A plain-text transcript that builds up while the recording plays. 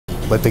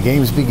Let the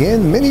games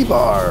begin.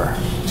 Minibar.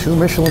 2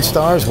 Michelin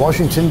Stars,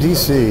 Washington,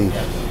 D.C.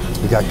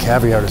 We got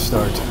caviar to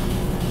start.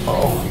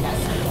 Oh.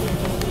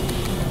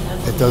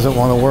 It doesn't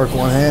want to work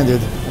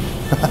one-handed.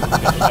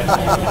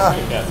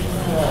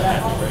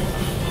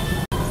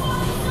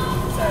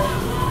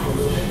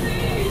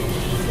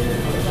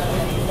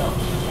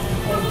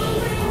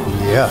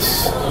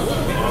 Yes.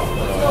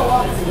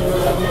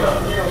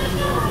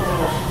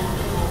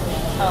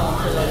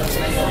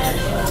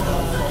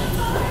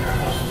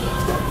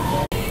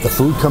 The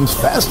food comes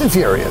fast and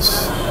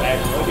furious.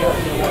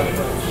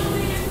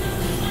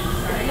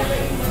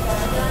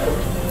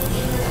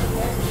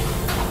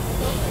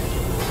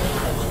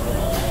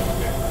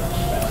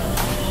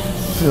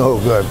 So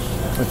good.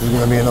 This is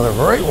going to be another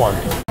great one.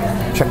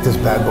 Check this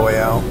bad boy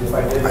out.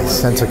 I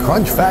sense a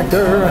crunch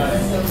factor.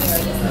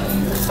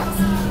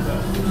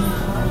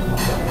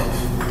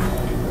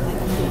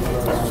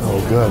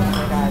 So good.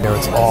 Here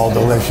it's all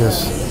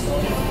delicious.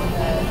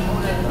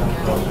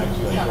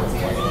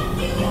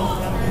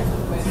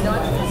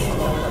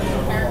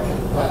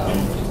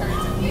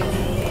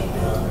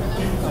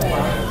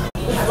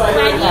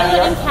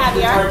 And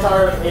caviar,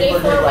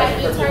 A4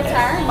 Wagyu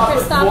tartare, and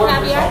crystal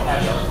caviar,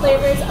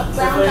 flavors of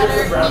brown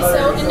butter,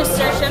 miso, and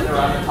nasturtium.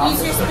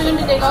 Use your spoon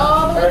to dig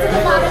all the way to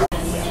the bottom.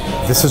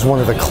 This is one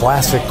of the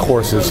classic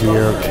courses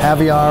here,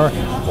 caviar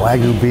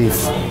Wagyu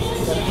beef.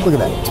 Look at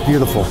that, it's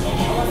beautiful.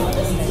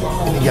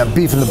 And you got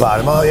beef in the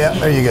bottom. Oh yeah,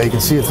 there you go, you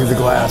can see it through the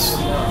glass.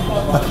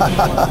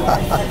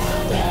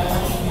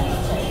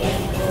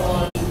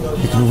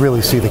 You can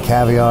really see the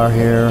caviar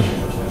here,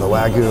 the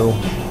Wagyu.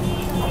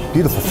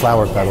 Beautiful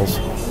flower petals.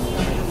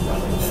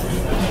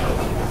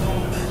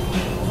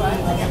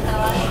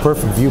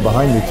 Perfect view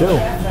behind me too.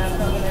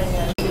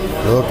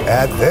 Look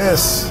at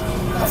this.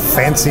 A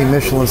fancy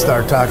Michelin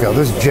star taco.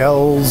 There's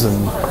gels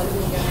and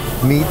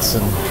meats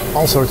and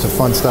all sorts of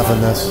fun stuff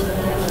in this.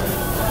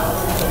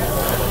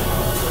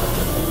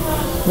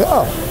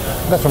 Yeah,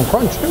 got some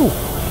crunch too.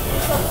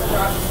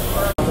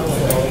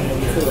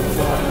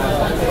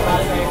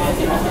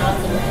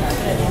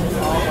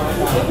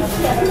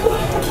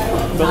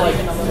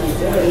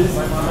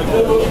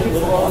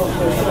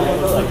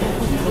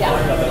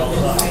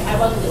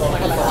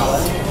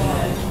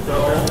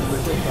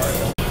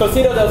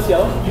 Cocido del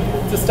Cielo,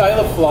 it's a style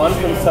of flan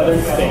from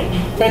southern Spain.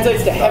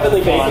 Translates to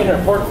heavenly bacon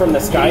or pork from the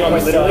sky,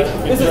 quite literally.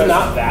 This is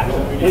not that.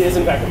 It is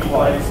in fact a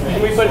flan.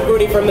 And we put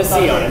uni from the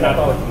sea on it, not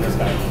pork from the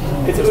sky.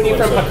 It's uni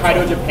from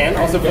Hokkaido, Japan,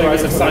 also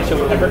flavors of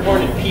sansho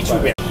peppercorn and peach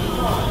berry.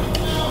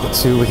 Let's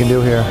see what we can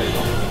do here.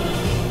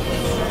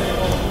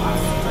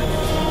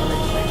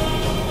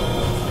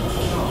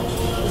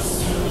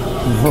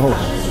 Whoa.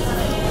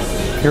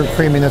 Pure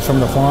creaminess from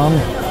the flan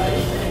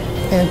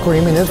and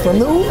creaminess from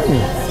the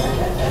uni.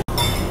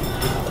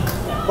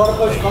 Bottle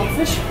poached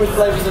monkfish with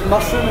flavors of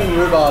mushroom and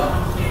rhubarb.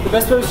 The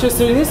best way of just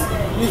doing this,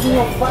 using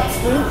your flat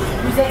spoon,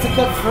 use that to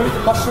cut through the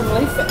mushroom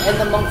leaf and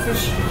the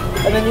monkfish,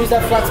 and then use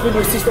that flat spoon to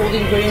assist all the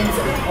ingredients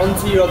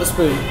onto your other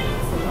spoon.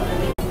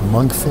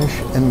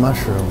 Monkfish and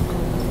mushroom.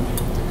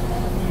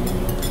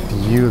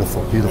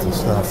 Beautiful, beautiful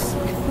stuff.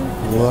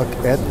 Look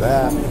at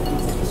that.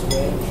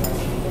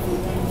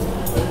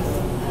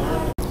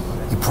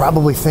 You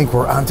probably think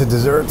we're on to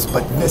desserts,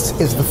 but this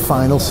is the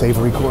final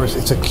savory course.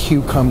 It's a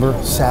cucumber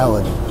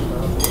salad.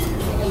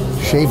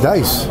 Shaved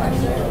ice.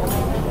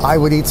 I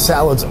would eat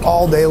salads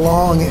all day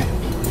long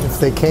if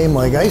they came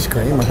like ice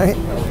cream, right?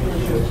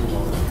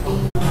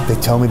 They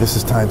tell me this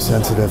is time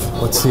sensitive.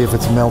 Let's see if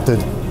it's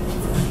melted.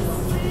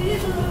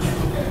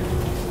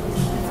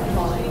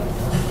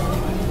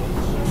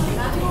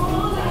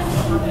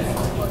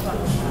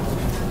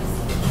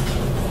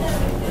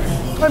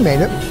 I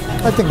made it.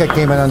 I think I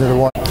came in under the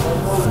wire.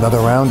 Another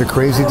round of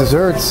crazy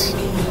desserts.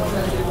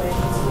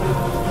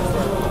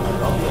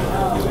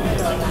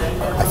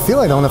 I feel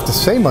I don't have to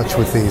say much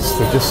with these.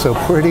 They're just so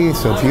pretty,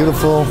 so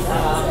beautiful.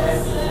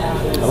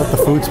 I let the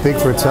food speak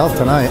for itself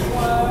tonight.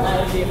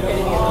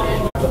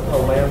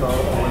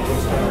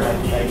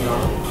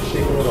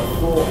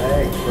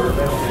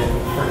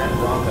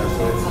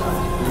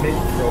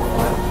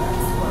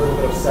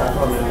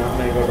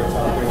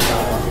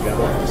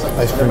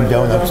 Ice cream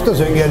donuts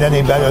doesn't get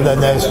any better than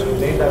this.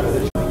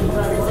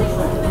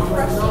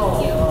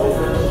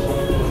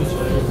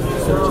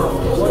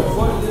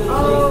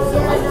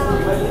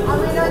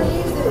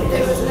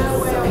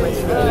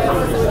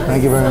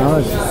 Thank you very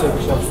much.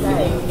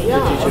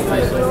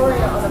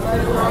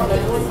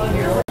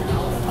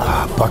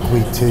 Ah,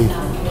 buckwheat tea.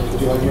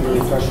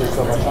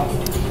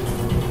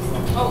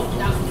 Oh,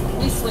 no,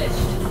 we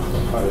switched.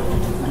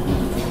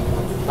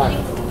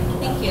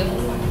 Thank you.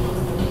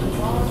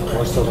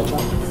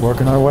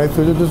 Working our way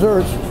through the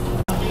desserts.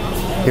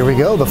 Here we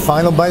go, the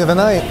final bite of the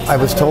night. I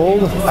was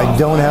told I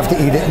don't have to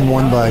eat it in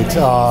one bite.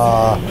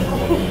 Ah,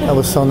 that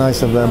was so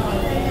nice of them.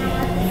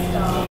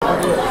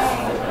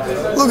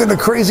 Look at the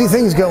crazy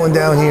things going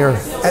down here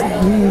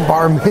at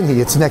Bar Mini.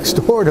 It's next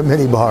door to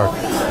Minibar.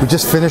 We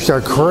just finished our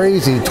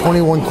crazy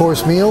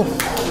 21-course meal.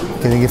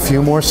 Getting a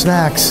few more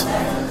snacks.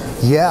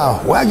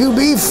 Yeah, Wagyu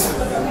beef.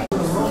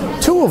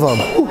 2 of them.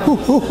 Ooh.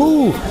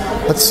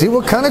 Let's see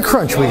what kind of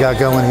crunch we got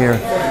going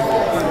here.